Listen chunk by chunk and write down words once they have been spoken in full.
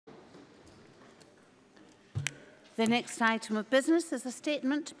The next item of business is a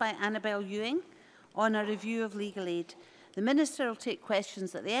statement by Annabel Ewing on a review of legal aid. The Minister will take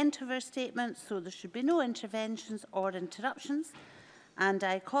questions at the end of her statement, so there should be no interventions or interruptions. And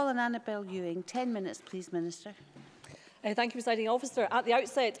I call on Annabel Ewing. 10 minutes, please, Minister. Thank you, Presiding Officer. At the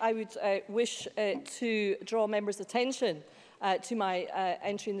outset, I would wish to draw members' attention to my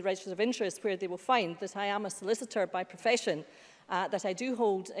entry in the Register of Interest, where they will find that I am a solicitor by profession, that I do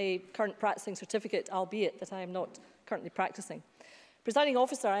hold a current practising certificate, albeit that I am not currently practising. Presiding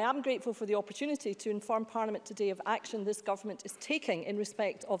Officer, I am grateful for the opportunity to inform Parliament today of action this Government is taking in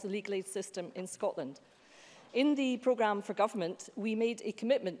respect of the legal aid system in Scotland. In the programme for Government, we made a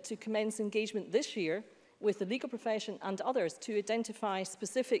commitment to commence engagement this year with the legal profession and others to identify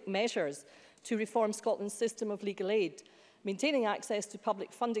specific measures to reform Scotland's system of legal aid, maintaining access to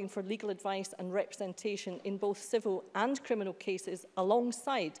public funding for legal advice and representation in both civil and criminal cases,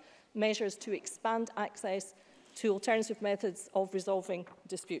 alongside measures to expand access to alternative methods of resolving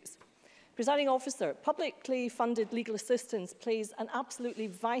disputes. Presiding Officer, publicly funded legal assistance plays an absolutely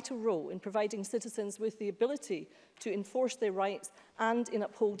vital role in providing citizens with the ability to enforce their rights and in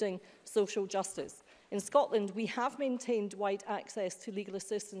upholding social justice. In Scotland, we have maintained wide access to legal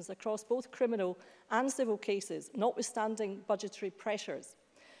assistance across both criminal and civil cases, notwithstanding budgetary pressures.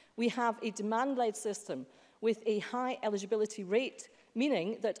 We have a demand-led system with a high eligibility rate,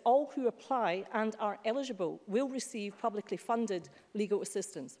 meaning that all who apply and are eligible will receive publicly funded legal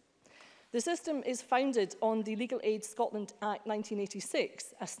assistance. The system is founded on the Legal Aid Scotland Act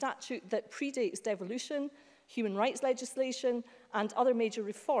 1986, a statute that predates devolution, human rights legislation and other major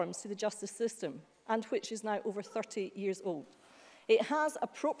reforms to the justice system, and which is now over 30 years old. It has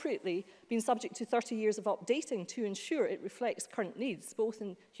appropriately been subject to 30 years of updating to ensure it reflects current needs, both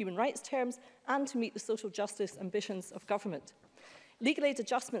in human rights terms and to meet the social justice ambitions of government. Legal aid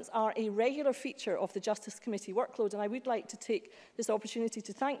adjustments are a regular feature of the Justice Committee workload, and I would like to take this opportunity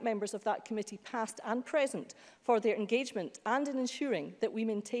to thank members of that committee, past and present, for their engagement and in ensuring that we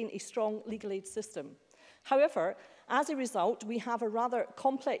maintain a strong legal aid system. However, as a result, we have a rather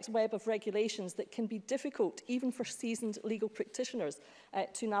complex web of regulations that can be difficult even for seasoned legal practitioners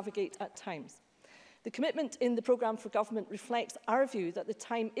to navigate at times. The commitment in the programme for Government reflects our view that the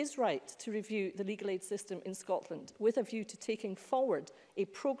time is right to review the legal aid system in Scotland, with a view to taking forward a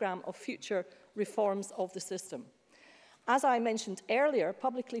programme of future reforms of the system. As I mentioned earlier,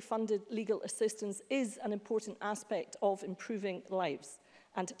 publicly funded legal assistance is an important aspect of improving lives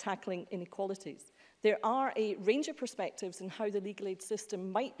and tackling inequalities. There are a range of perspectives in how the legal aid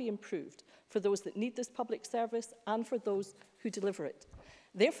system might be improved for those that need this public service and for those who deliver it.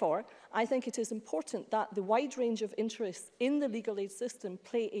 Therefore, I think it is important that the wide range of interests in the legal aid system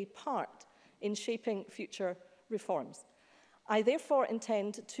play a part in shaping future reforms. I therefore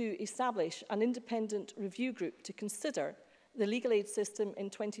intend to establish an independent review group to consider the legal aid system in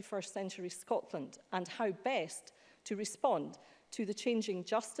 21st century Scotland and how best to respond to the changing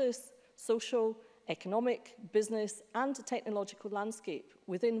justice, social, economic, business and technological landscape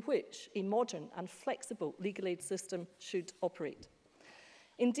within which a modern and flexible legal aid system should operate.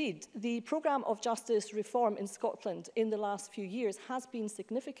 Indeed, the programme of justice reform in Scotland in the last few years has been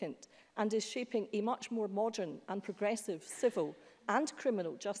significant and is shaping a much more modern and progressive civil and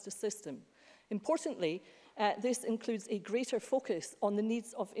criminal justice system. Importantly, this includes a greater focus on the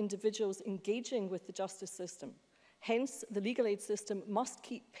needs of individuals engaging with the justice system. Hence, the legal aid system must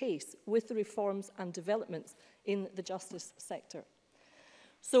keep pace with the reforms and developments in the justice sector.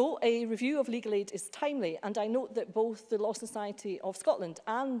 So, a review of legal aid is timely, and I note that both the Law Society of Scotland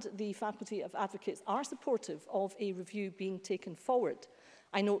and the Faculty of Advocates are supportive of a review being taken forward.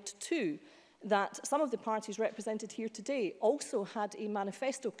 I note too that some of the parties represented here today also had a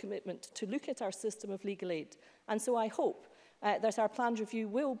manifesto commitment to look at our system of legal aid, and so I hope that our planned review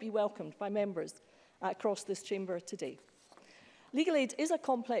will be welcomed by members across this chamber today. Legal aid is a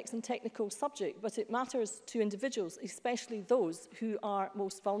complex and technical subject, but it matters to individuals, especially those who are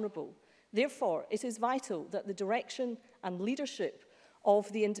most vulnerable. Therefore, it is vital that the direction and leadership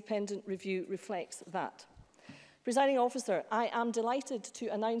of the independent review reflects that. Presiding Officer, I am delighted to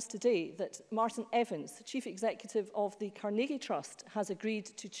announce today that Martin Evans, Chief Executive of the Carnegie Trust, has agreed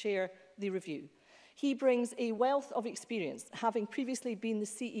to chair the review. He brings a wealth of experience, having previously been the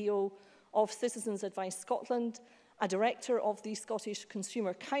CEO of Citizens Advice Scotland, a director of the Scottish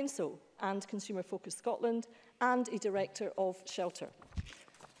Consumer Council and Consumer Focus Scotland, and a director of Shelter.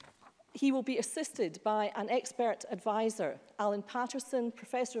 He will be assisted by an expert advisor, Alan Patterson,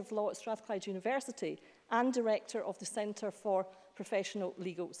 Professor of Law at Strathclyde University and Director of the Centre for Professional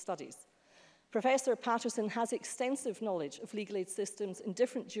Legal Studies. Professor Patterson has extensive knowledge of legal aid systems in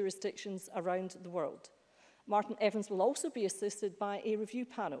different jurisdictions around the world. Martin Evans will also be assisted by a review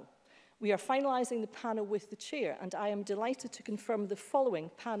panel. We are finalising the panel with the Chair, and I am delighted to confirm the following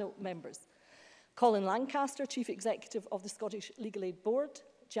panel members. Colin Lancaster, Chief Executive of the Scottish Legal Aid Board,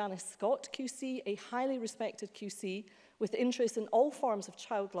 Janice Scott QC, a highly respected QC with interest in all forms of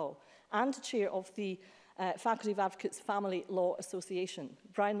child law, and Chair of the Faculty of Advocates Family Law Association.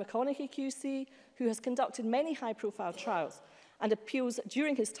 Brian McConaughey QC, who has conducted many high-profile trials and appeals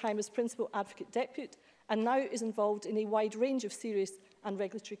during his time as Principal Advocate Depute, and now is involved in a wide range of serious and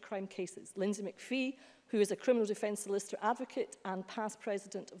regulatory crime cases. Lindsay McPhee, who is a criminal defence solicitor advocate and past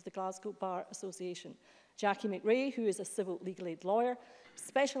president of the Glasgow Bar Association. Jackie McRae, who is a civil legal aid lawyer,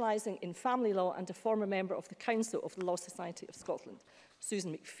 specialising in family law and a former member of the Council of the Law Society of Scotland.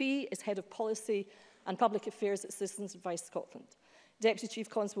 Susan McPhee is Head of Policy and Public Affairs at Citizens Advice Scotland. Deputy Chief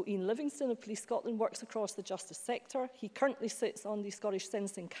Constable Ian Livingston of Police Scotland works across the justice sector. He currently sits on the Scottish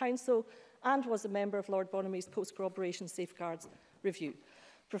Sentencing Council and was a member of Lord Bonamy's Post-Corroboration Safeguards Review.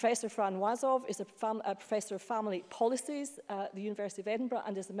 Professor Fran Wazov is a Professor of Family Policies at the University of Edinburgh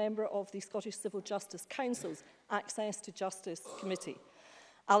and is a member of the Scottish Civil Justice Council's Access to Justice Committee.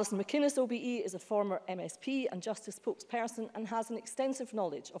 Alison McInnes, OBE, is a former MSP and Justice spokesperson and has an extensive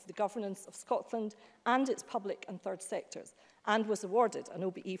knowledge of the governance of Scotland and its public and third sectors, and was awarded an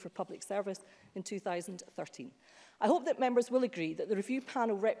OBE for public service in 2013. I hope that members will agree that the review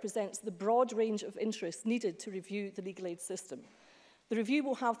panel represents the broad range of interests needed to review the legal aid system. The review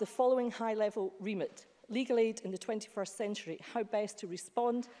will have the following high-level remit: legal aid in the 21st century, how best to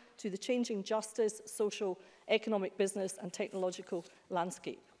respond to the changing justice, social, economic, business and technological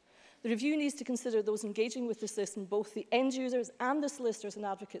landscape. The review needs to consider those engaging with the system, both the end users and the solicitors and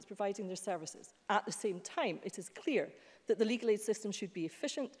advocates providing their services. At the same time, it is clear that the legal aid system should be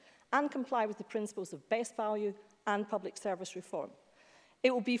efficient and comply with the principles of best value and public service reform.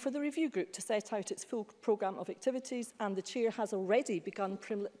 It will be for the review group to set out its full programme of activities, and the Chair has already begun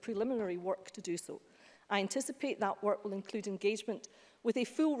preliminary work to do so. I anticipate that work will include engagement with a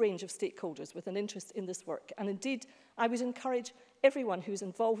full range of stakeholders with an interest in this work, and indeed I would encourage everyone who is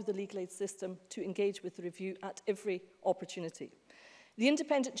involved with the legal aid system to engage with the review at every opportunity. The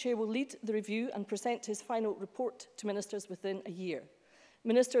independent Chair will lead the review and present his final report to Ministers within a year.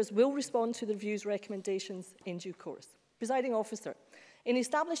 Ministers will respond to the review's recommendations in due course. Presiding Officer, in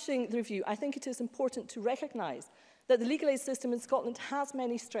establishing the review, I think it is important to recognise that the legal aid system in Scotland has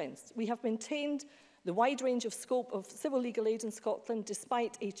many strengths. We have maintained the wide range of scope of civil legal aid in Scotland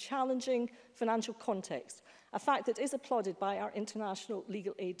despite a challenging financial context, a fact that is applauded by our international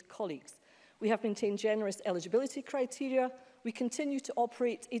legal aid colleagues. We have maintained generous eligibility criteria. We continue to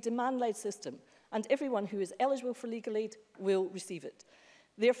operate a demand-led system, and everyone who is eligible for legal aid will receive it.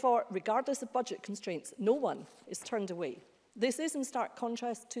 Therefore, regardless of budget constraints, no one is turned away. This is in stark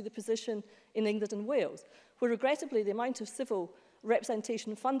contrast to the position in England and Wales, where regrettably the amount of civil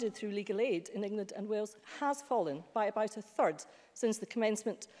representation funded through legal aid in England and Wales has fallen by about a third since the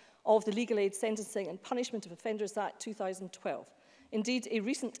commencement of the Legal Aid Sentencing and Punishment of Offenders Act 2012. Indeed, a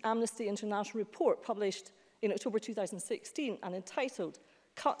recent Amnesty International report published in October 2016 and entitled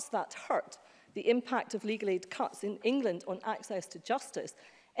 "Cuts That Hurt: The Impact of Legal Aid Cuts in England on Access to Justice"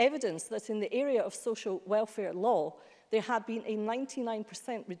 evidence that in the area of social welfare law there had been a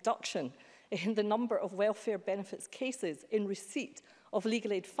 99% reduction in the number of welfare benefits cases in receipt of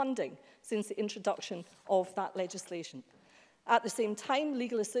legal aid funding since the introduction of that legislation. At the same time,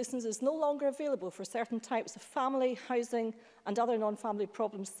 legal assistance is no longer available for certain types of family, housing and other non-family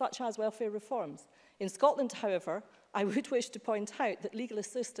problems such as welfare reforms. In Scotland, however, I would wish to point out that legal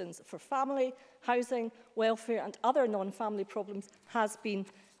assistance for family, housing, welfare and other non-family problems has been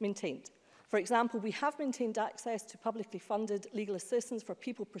maintained. For example, we have maintained access to publicly funded legal assistance for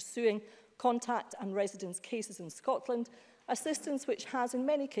people pursuing contact and residence cases in Scotland, assistance which has in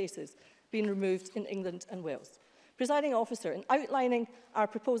many cases been removed in England and Wales. Presiding Officer, in outlining our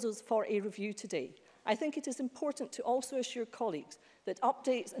proposals for a review today, I think it is important to also assure colleagues that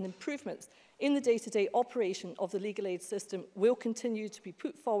updates and improvements in the day-to-day operation of the legal aid system will continue to be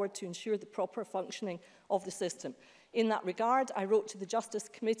put forward to ensure the proper functioning of the system. In that regard, I wrote to the Justice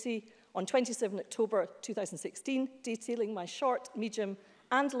Committee on 27 October 2016, detailing my short, medium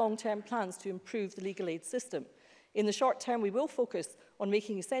and long-term plans to improve the legal aid system. In the short term, we will focus on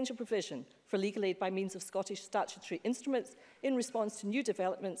making essential provision for legal aid by means of Scottish statutory instruments in response to new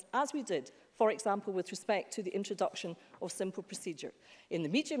developments, as we did, for example, with respect to the introduction of simple procedure. In the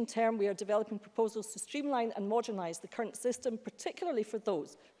medium term, we are developing proposals to streamline and modernise the current system, particularly for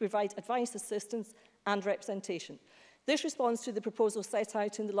those who provide advice, assistance and representation. This responds to the proposal set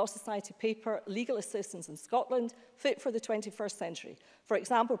out in the Law Society paper, Legal Assistance in Scotland, Fit for the 21st Century. For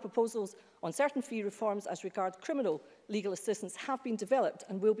example, proposals on certain fee reforms as regards criminal legal assistance have been developed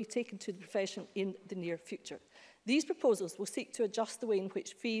and will be taken to the profession in the near future. These proposals will seek to adjust the way in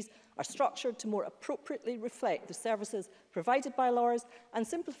which fees are structured to more appropriately reflect the services provided by lawyers and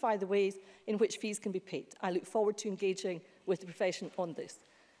simplify the ways in which fees can be paid. I look forward to engaging with the profession on this.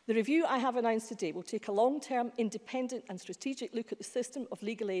 The review I have announced today will take a long-term, independent and strategic look at the system of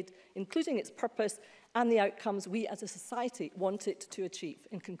legal aid, including its purpose and the outcomes we as a society want it to achieve.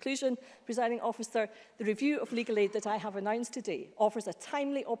 In conclusion, Presiding Officer, the review of legal aid that I have announced today offers a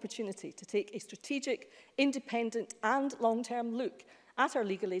timely opportunity to take a strategic, independent and long-term look at our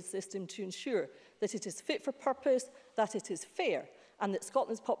legal aid system to ensure that it is fit for purpose, that it is fair and that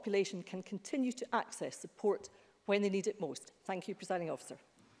Scotland's population can continue to access support when they need it most. Thank you, Presiding Officer.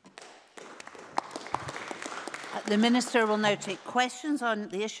 The Minister will now take questions on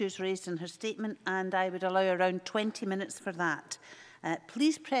the issues raised in her statement, and I would allow around 20 minutes for that.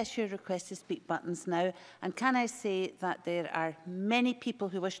 Please press your request to speak buttons now, and can I say that there are many people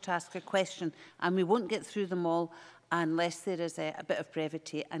who wish to ask a question, and we won't get through them all unless there is a bit of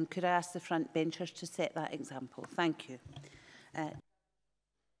brevity. And could I ask the front benchers to set that example? Thank you.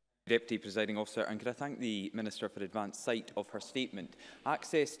 Deputy Presiding Officer, and could I thank the Minister for advance sight of her statement.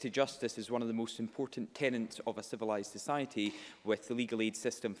 Access to justice is one of the most important tenets of a civilised society, with the legal aid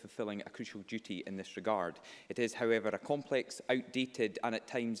system fulfilling a crucial duty in this regard. It is, however, a complex, outdated and at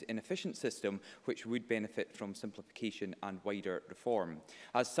times inefficient system which would benefit from simplification and wider reform.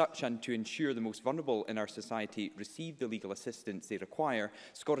 As such, and to ensure the most vulnerable in our society receive the legal assistance they require,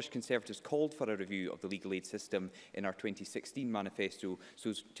 Scottish Conservatives called for a review of the legal aid system in our 2016 manifesto,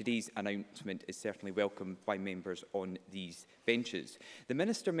 so today's announcement is certainly welcomed by members on these benches. The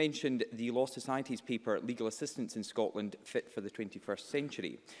Minister mentioned the Law Society's paper, Legal Assistance in Scotland, Fit for the 21st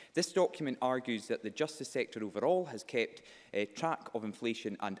Century. This document argues that the justice sector overall has kept track of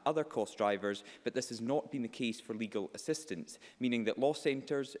inflation and other cost drivers, but this has not been the case for legal assistance, meaning that law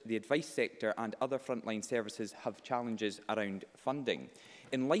centres, the advice sector and other frontline services have challenges around funding.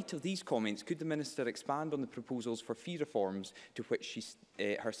 In light of these comments, could the Minister expand on the proposals for fee reforms to which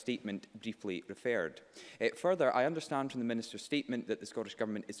her statement briefly referred? Further, I understand from the Minister's statement that the Scottish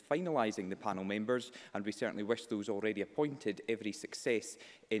Government is finalising the panel members, and we certainly wish those already appointed every success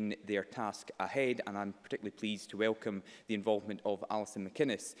in their task ahead, and I'm particularly pleased to welcome the involvement of Alison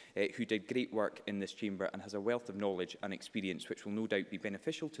McInnes, who did great work in this chamber and has a wealth of knowledge and experience which will no doubt be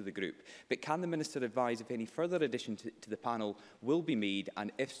beneficial to the group. But can the Minister advise if any further addition to the panel will be made,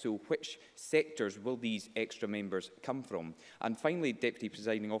 and if so, which sectors will these extra members come from? And finally, Deputy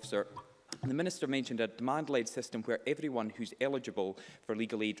Presiding Officer, the Minister mentioned a demand-led system where everyone who's eligible for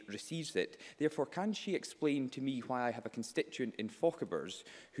legal aid receives it. Therefore, can she explain to me why I have a constituent in Fauquebers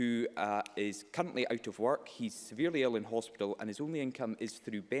who is currently out of work, he's severely ill in hospital and his only income is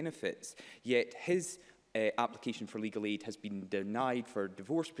through benefits, yet his application for legal aid has been denied for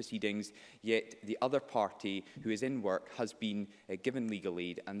divorce proceedings, yet the other party who is in work has been given legal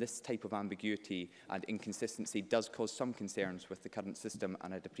aid, and this type of ambiguity and inconsistency does cause some concerns with the current system,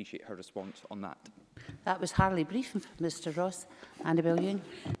 and I'd appreciate her response on that. That was hardly brief, Mr Ross. Annabel Ewing.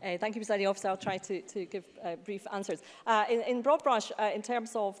 Thank you, Presiding Officer. I'll try to give brief answers. In broad brush, in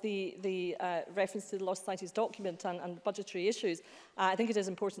terms of the reference to the Law Society's document and budgetary issues, I think it is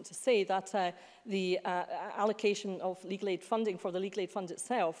important to say that the allocation of legal aid funding for the legal aid fund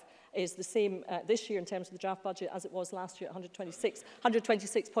itself is the same this year in terms of the draft budget as it was last year at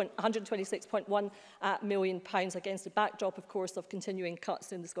 £126.1 million against a backdrop, of course, of continuing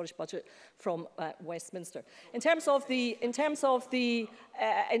cuts in the Scottish budget from Westminster. In terms of the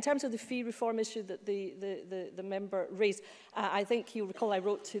fee reform issue that the member raised, I think you'll recall I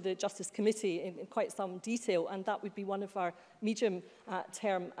wrote to the Justice Committee in quite some detail, and that would be one of our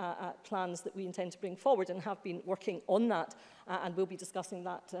medium-term plans that we intend to bring forward, and have been working on that, and we'll be discussing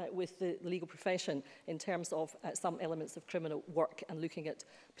that with the legal profession in terms of some elements of criminal work and looking at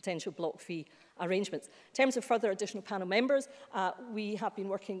potential block fee arrangements. In terms of further additional panel members, we have been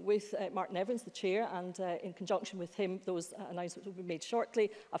working with Martin Evans, the chair, and in conjunction with him, those announcements will be made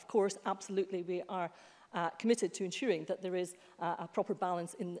shortly. Of course, absolutely, we are committed to ensuring that there is a proper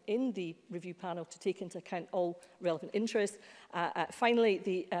balance in the review panel to take into account all relevant interests. Finally,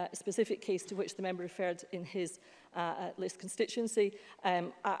 the specific case to which the member referred in his list constituency,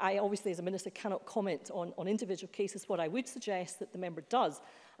 I obviously as a minister cannot comment on individual cases. What I would suggest that the member does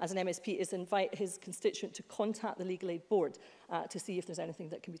as an MSP is invite his constituent to contact the Legal Aid Board to see if there's anything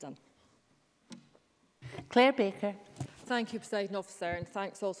that can be done. Claire Baker. Thank you, Presiding Officer, and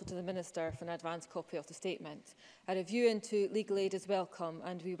thanks also to the Minister for an advance copy of the statement. A review into legal aid is welcome,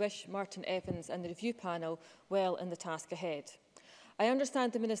 and we wish Martin Evans and the review panel well in the task ahead. I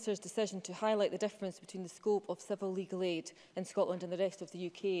understand the Minister's decision to highlight the difference between the scope of civil legal aid in Scotland and the rest of the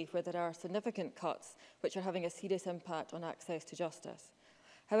UK, where there are significant cuts which are having a serious impact on access to justice.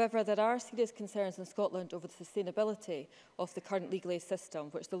 However, there are serious concerns in Scotland over the sustainability of the current legal aid system,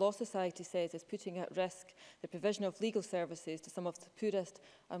 which the Law Society says is putting at risk the provision of legal services to some of the poorest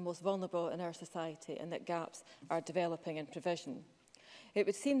and most vulnerable in our society, and that gaps are developing in provision. It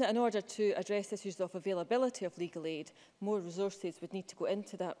would seem that in order to address issues of availability of legal aid, more resources would need to go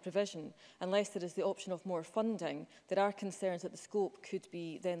into that provision. Unless there is the option of more funding, there are concerns that the scope could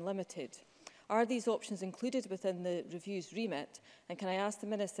be then limited. Are these options included within the review's remit? And can I ask the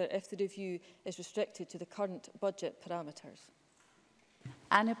Minister if the review is restricted to the current budget parameters?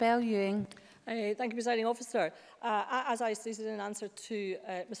 Annabel Ewing. Thank you, Presiding Officer. As I stated in answer to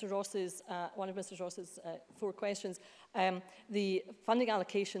Mr Ross's, one of Mr Ross's 4 questions, the funding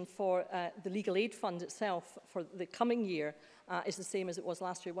allocation for the Legal Aid Fund itself for the coming year is the same as it was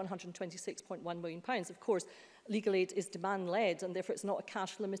last year, £126.1 million. Of course, legal aid is demand-led, and therefore it's not a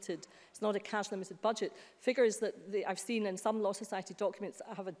cash-limited budget. Figures that I've seen in some Law Society documents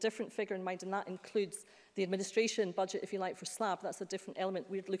have a different figure in mind, and that includes the administration budget, if you like, for SLAB. That's a different element.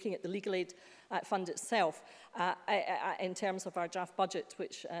 We're looking at the legal aid fund itself in terms of our draft budget,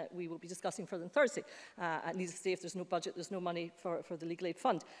 which we will be discussing further on Thursday. Needless to say, if there's no budget, there's no money for the legal aid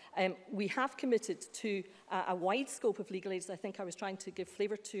fund. We have committed to a wide scope of legal aid, as I think I was trying to give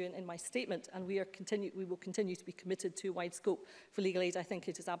flavour to in my statement, and we will continue to be committed to a wide scope for legal aid. I think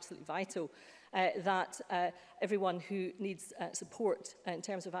it is absolutely vital that everyone who needs support in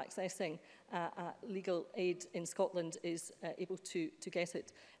terms of accessing legal aid in Scotland is able to get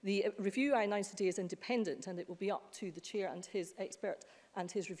it. The review I announced today is independent, and it will be up to the Chair and his expert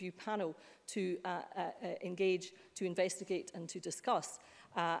and his review panel to engage, to investigate and to discuss,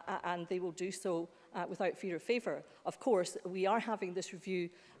 and they will do so without fear or favour. Of course, we are having this review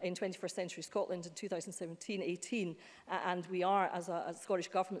in 21st Century Scotland in 2017-18, and we are, as a Scottish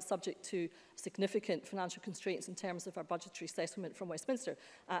Government, subject to significant financial constraints in terms of our budgetary settlement from Westminster,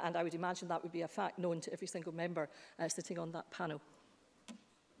 and I would imagine that would be a fact known to every single member sitting on that panel.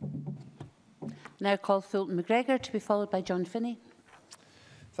 Now call Fulton McGregor, to be followed by John Finney.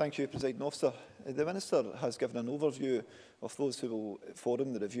 Thank you, Presiding Officer. The Minister has given an overview of those who will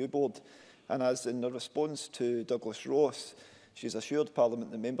form the review board, and as in a response to Douglas Ross, she has assured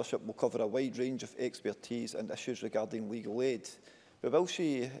Parliament that membership will cover a wide range of expertise and issues regarding legal aid. But will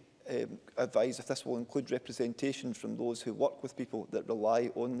she advise if this will include representation from those who work with people that rely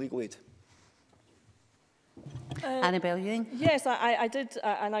on legal aid? Annabel Ewing. Yes, I did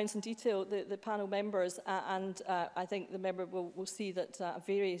announce in detail the panel members, and I think the member will see that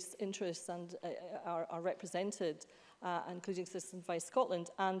various interests are represented, including Citizen Advice Scotland.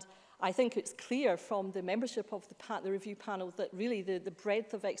 And I think it's clear from the membership of the review panel that really the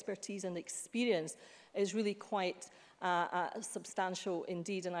breadth of expertise and experience is really quite substantial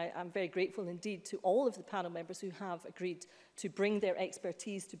indeed, and I'm very grateful indeed to all of the panel members who have agreed to bring their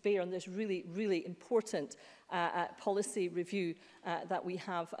expertise to bear on this really, really important policy review that we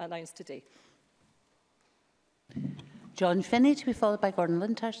have announced today. John Finney, to be followed by Gordon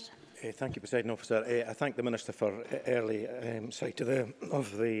Lyndhurst. Thank you, Presiding Officer. I thank the Minister for early sight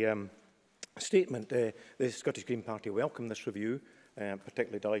of the statement. The Scottish Green Party welcome this review.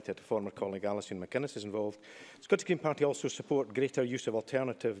 Particularly delighted former colleague Alison McInnes is involved. The Scottish Green Party also support greater use of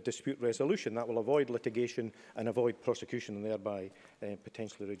alternative dispute resolution that will avoid litigation and avoid prosecution and thereby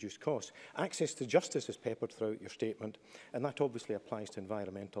potentially reduce costs. Access to justice is peppered throughout your statement, and that obviously applies to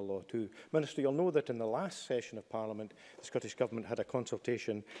environmental law too. Minister, you'll know that in the last session of Parliament, the Scottish Government had a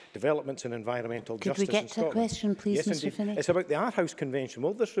consultation, developments in environmental justice in Scotland. Could we get to a question, please, yes, Mr Finney? It's about the Aarhus Convention.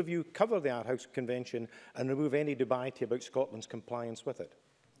 Will this review cover the Aarhus Convention and remove any dubiety about Scotland's compliance with it?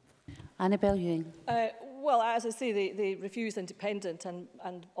 Annabel Ewing. Well, as I say, the review is independent,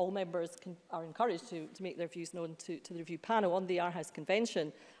 and all members are encouraged to make their views known to the review panel on the Aarhus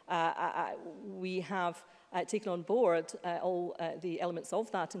Convention. We have taken on board all the elements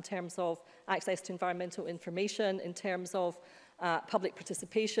of that in terms of access to environmental information, in terms of public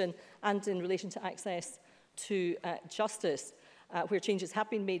participation, and in relation to access to justice, where changes have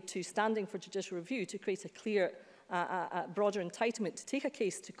been made to standing for judicial review to create a clear broader entitlement to take a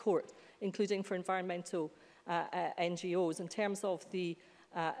case to court, including for environmental NGOs. In terms of the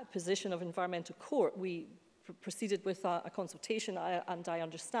position of environmental court, we proceeded with a consultation, and I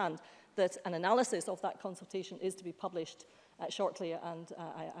understand that an analysis of that consultation is to be published shortly, and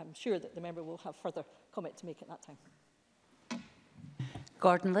I'm sure that the member will have further comment to make at that time.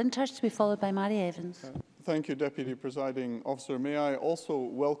 Gordon Lyndhurst, to be followed by Mary Evans. Thank you, Deputy Presiding Officer. May I also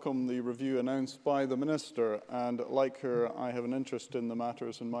welcome the review announced by the Minister, and like her, I have an interest in the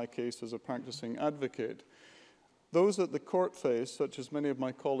matters in my case as a practising advocate. Those that the court face, such as many of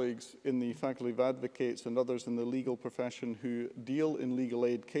my colleagues in the Faculty of Advocates and others in the legal profession who deal in legal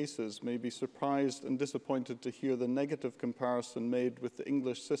aid cases, may be surprised and disappointed to hear the negative comparison made with the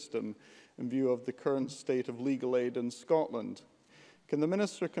English system in view of the current state of legal aid in Scotland. Can the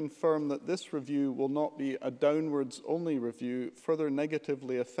Minister confirm that this review will not be a downwards-only review, further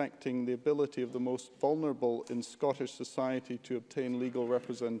negatively affecting the ability of the most vulnerable in Scottish society to obtain legal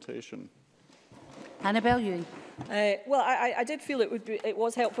representation? Annabel Ewing. Well, I did feel it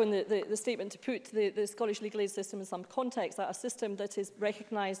was helpful in the statement to put the Scottish legal aid system in some context, that a system that is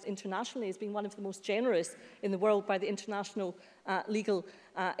recognised internationally as being one of the most generous in the world by the International Legal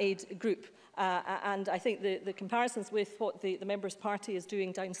Aid Group. And I think the comparisons with what the Members' Party is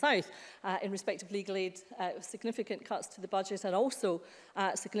doing down south in respect of legal aid, significant cuts to the budget and also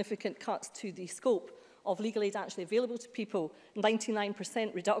significant cuts to the scope of legal aid actually available to people,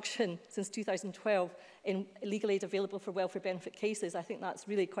 99% reduction since 2012 in legal aid available for welfare benefit cases. I think that's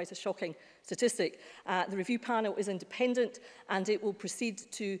really quite a shocking statistic. The review panel is independent and it will proceed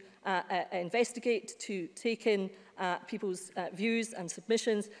to investigate, to take in people's views and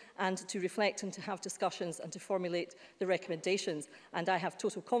submissions and to reflect and to have discussions and to formulate the recommendations. And I have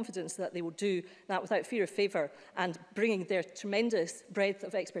total confidence that they will do that without fear of favour and bringing their tremendous breadth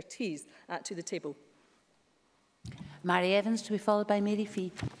of expertise to the table. Mary Evans, to be followed by Mary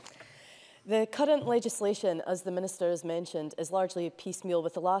Fee. The current legislation, as the Minister has mentioned, is largely piecemeal,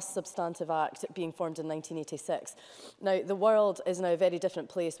 with the last substantive act being formed in 1986. Now, the world is now a very different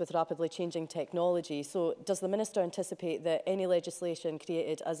place with rapidly changing technology. So does the Minister anticipate that any legislation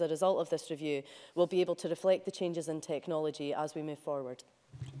created as a result of this review will be able to reflect the changes in technology as we move forward?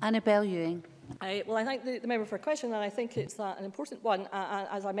 Annabel Ewing. Well, I thank the member for a question, and I think it's an important one.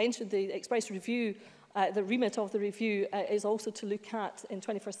 As I mentioned, the express review, the remit of the review is also to look at, in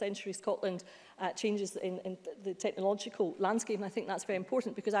 21st century Scotland, changes in the technological landscape, and I think that's very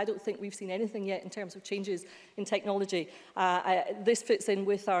important because I don't think we've seen anything yet in terms of changes in technology. This fits in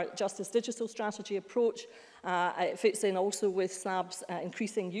with our Justice Digital Strategy approach. It fits in also with SNAB's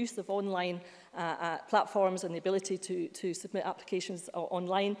increasing use of online platforms and the ability to submit applications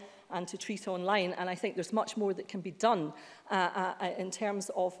online and to treat online. And I think there's much more that can be done in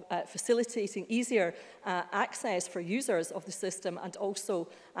terms of facilitating easier access for users of the system and also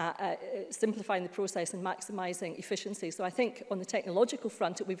simplifying the process and maximising efficiency. So I think on the technological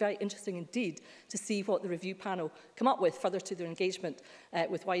front, it will be very interesting indeed to see what the review panel come up with further to their engagement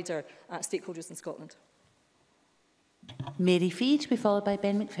with wider stakeholders in Scotland. Mary Fee, to be followed by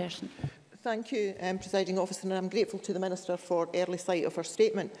Ben McPherson. Thank you, Presiding Officer, and I'm grateful to the Minister for early sight of her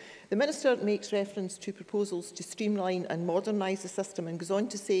statement. The Minister makes reference to proposals to streamline and modernise the system and goes on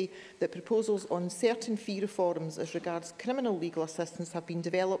to say that proposals on certain fee reforms as regards criminal legal assistance have been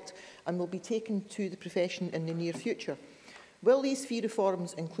developed and will be taken to the profession in the near future. Will these fee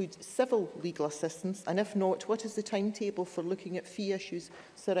reforms include civil legal assistance, and if not, what is the timetable for looking at fee issues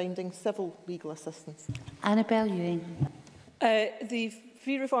surrounding civil legal assistance? Annabel Ewing. The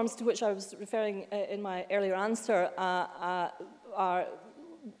fee reforms to which I was referring in my earlier answer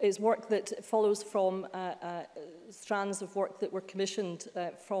is work that follows from strands of work that were commissioned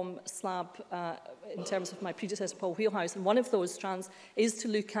from SLAB in terms of my predecessor Paul Wheelhouse. And one of those strands is to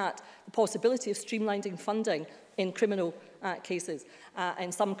look at the possibility of streamlining funding in criminal cases,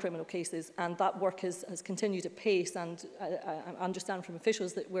 in some criminal cases, and that work has continued at pace, and I understand from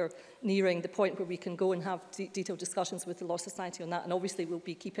officials that we're nearing the point where we can go and have detailed discussions with the Law Society on that, and obviously we'll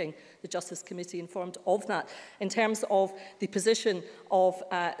be keeping the Justice Committee informed of that. In terms of the position of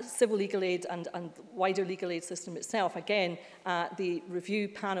civil legal aid and wider legal aid system itself, again, the review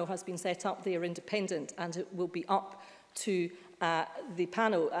panel has been set up, they are independent, and it will be up to the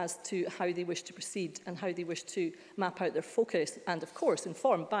panel as to how they wish to proceed and how they wish to map out their focus, and of course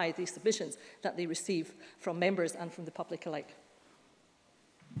informed by the submissions that they receive from members and from the public alike.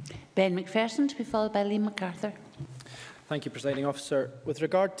 Ben McPherson, to be followed by Liam MacArthur. Thank you, Presiding Officer. With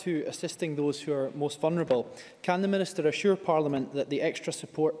regard to assisting those who are most vulnerable, can the Minister assure Parliament that the extra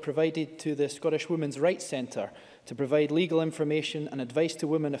support provided to the Scottish Women's Rights Centre to provide legal information and advice to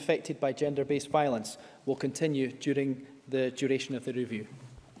women affected by gender-based violence will continue during the duration of the review?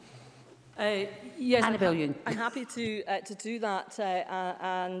 Yes, I'm happy to do that,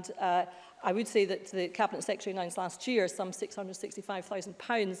 and I would say that the Cabinet Secretary announced last year some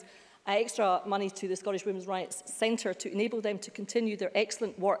 £665,000 extra money to the Scottish Women's Rights Centre to enable them to continue their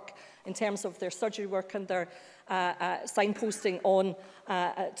excellent work in terms of their surgery work and their signposting on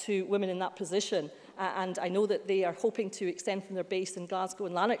to women in that position. And I know that they are hoping to extend from their base in Glasgow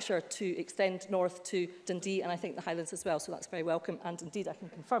and Lanarkshire to extend north to Dundee and I think the Highlands as well. So that's very welcome. And indeed, I can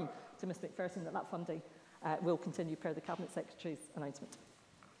confirm to Ms McPherson that that funding will continue per the Cabinet Secretary's announcement.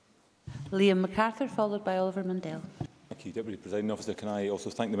 Liam MacArthur, followed by Oliver Mundell. Thank you, Deputy Presiding Officer. Can I also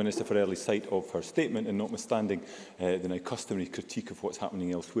thank the Minister for early sight of her statement and notwithstanding the now customary critique of what's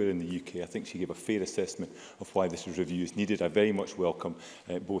happening elsewhere in the UK. I think she gave a fair assessment of why this review is needed. I very much welcome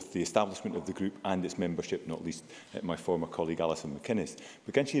both the establishment of the group and its membership, not least my former colleague Alison McInnes.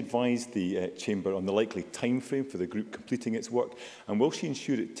 But can she advise the Chamber on the likely timeframe for the group completing its work? And will she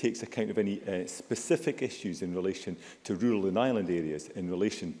ensure it takes account of any specific issues in relation to rural and island areas in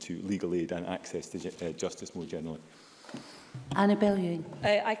relation to legal aid and access to justice more generally? Annabel Ewing.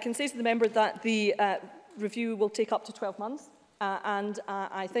 I can say to the member that the review will take up to 12 months.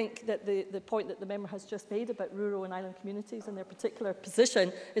 I think that the point that the member has just made about rural and island communities and their particular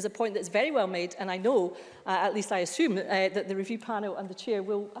position is a point that's very well made. And I know, at least I assume, that the review panel and the chair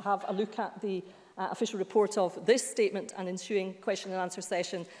will have a look at the official report of this statement and ensuing question and answer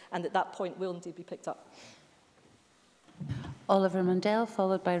session, and that point will indeed be picked up. Oliver Mundell,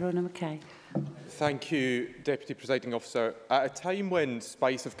 followed by Rona Mackay. Thank you, Deputy Presiding Officer. At a time when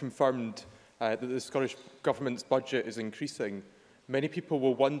Spice have confirmed that the Scottish Government's budget is increasing, many people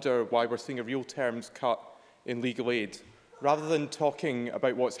will wonder why we're seeing a real terms cut in legal aid. Rather than talking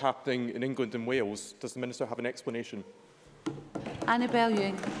about what's happening in England and Wales, does the Minister have an explanation? Annabel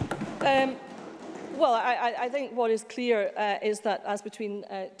Ewing. Well, I think what is clear is that as between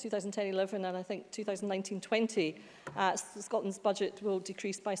 2010-11 and I think 2019-20, Scotland's budget will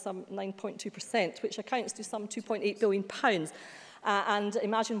decrease by some 9.2%, which accounts to some £2.8 billion. And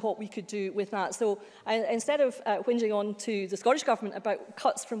imagine what we could do with that. So instead of whinging on to the Scottish Government about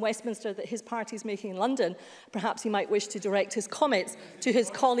cuts from Westminster that his party is making in London, perhaps he might wish to direct his comments to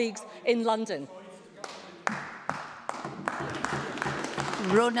his colleagues in London.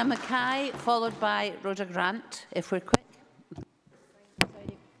 Rona Mackay, followed by Rhoda Grant, if we're quick.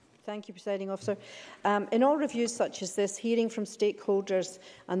 Thank you, Presiding Officer. In all reviews such as this, hearing from stakeholders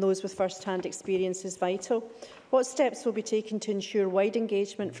and those with first-hand experience is vital. What steps will be taken to ensure wide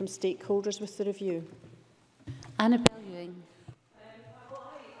engagement from stakeholders with the review? Annabel Ewing.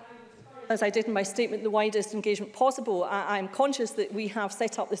 As I did in my statement, the widest engagement possible. I'm conscious that we have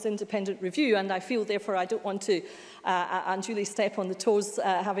set up this independent review, and I feel, therefore, I don't want to unduly step on the toes,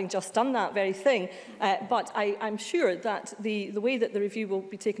 having just done that very thing. But I'm sure that the way that the review will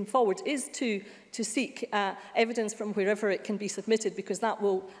be taken forward is to seek evidence from wherever it can be submitted, because that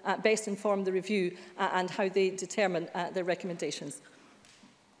will best inform the review and how they determine their recommendations.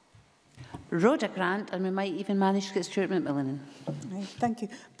 Rhoda Grant, and we might even manage to get Stuart McMillan in. Thank you.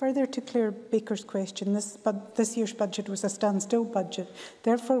 Further to Claire Baker's question, this year's budget was a standstill budget.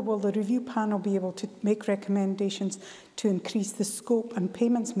 Therefore, will the review panel be able to make recommendations to increase the scope and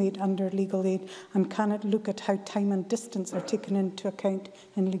payments made under legal aid, and can it look at how time and distance are taken into account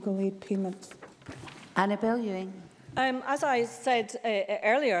in legal aid payments? Annabel Ewing. As I said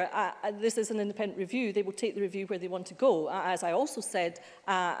earlier, this is an independent review. They will take the review where they want to go. As I also said,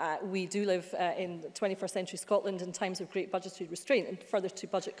 we do live in 21st century Scotland in times of great budgetary restraint and further to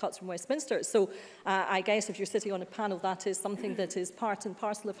budget cuts from Westminster. So I guess if you're sitting on a panel, that is something that is part and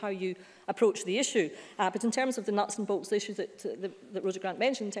parcel of how you approach the issue. But in terms of the nuts and bolts issue that Rhoda Grant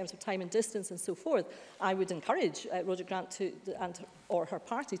mentioned, in terms of time and distance and so forth, I would encourage Rhoda Grant or her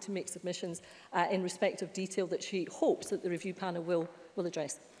party to make submissions in respect of detail that she hopes that the review panel will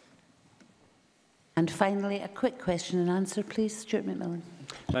address. And finally, a quick question and answer, please. Stuart McMillan.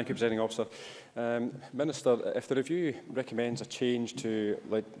 Thank you, Presiding Officer. Minister, if the review recommends a change to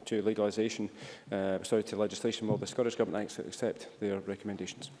legalisation, to legislation, will the Scottish Government accept their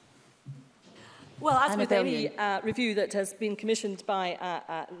recommendations? Well, as with any review that has been commissioned by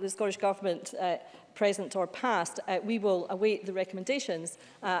the Scottish Government, present or past, we will await the recommendations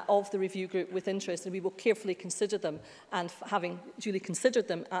of the review group with interest, and we will carefully consider them. And having duly considered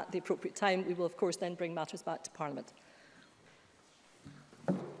them at the appropriate time, we will, of course, then bring matters back to Parliament.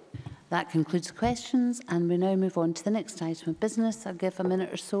 That concludes questions, and we now move on to the next item of business. I'll give a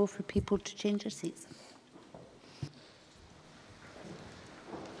minute or so for people to change their seats.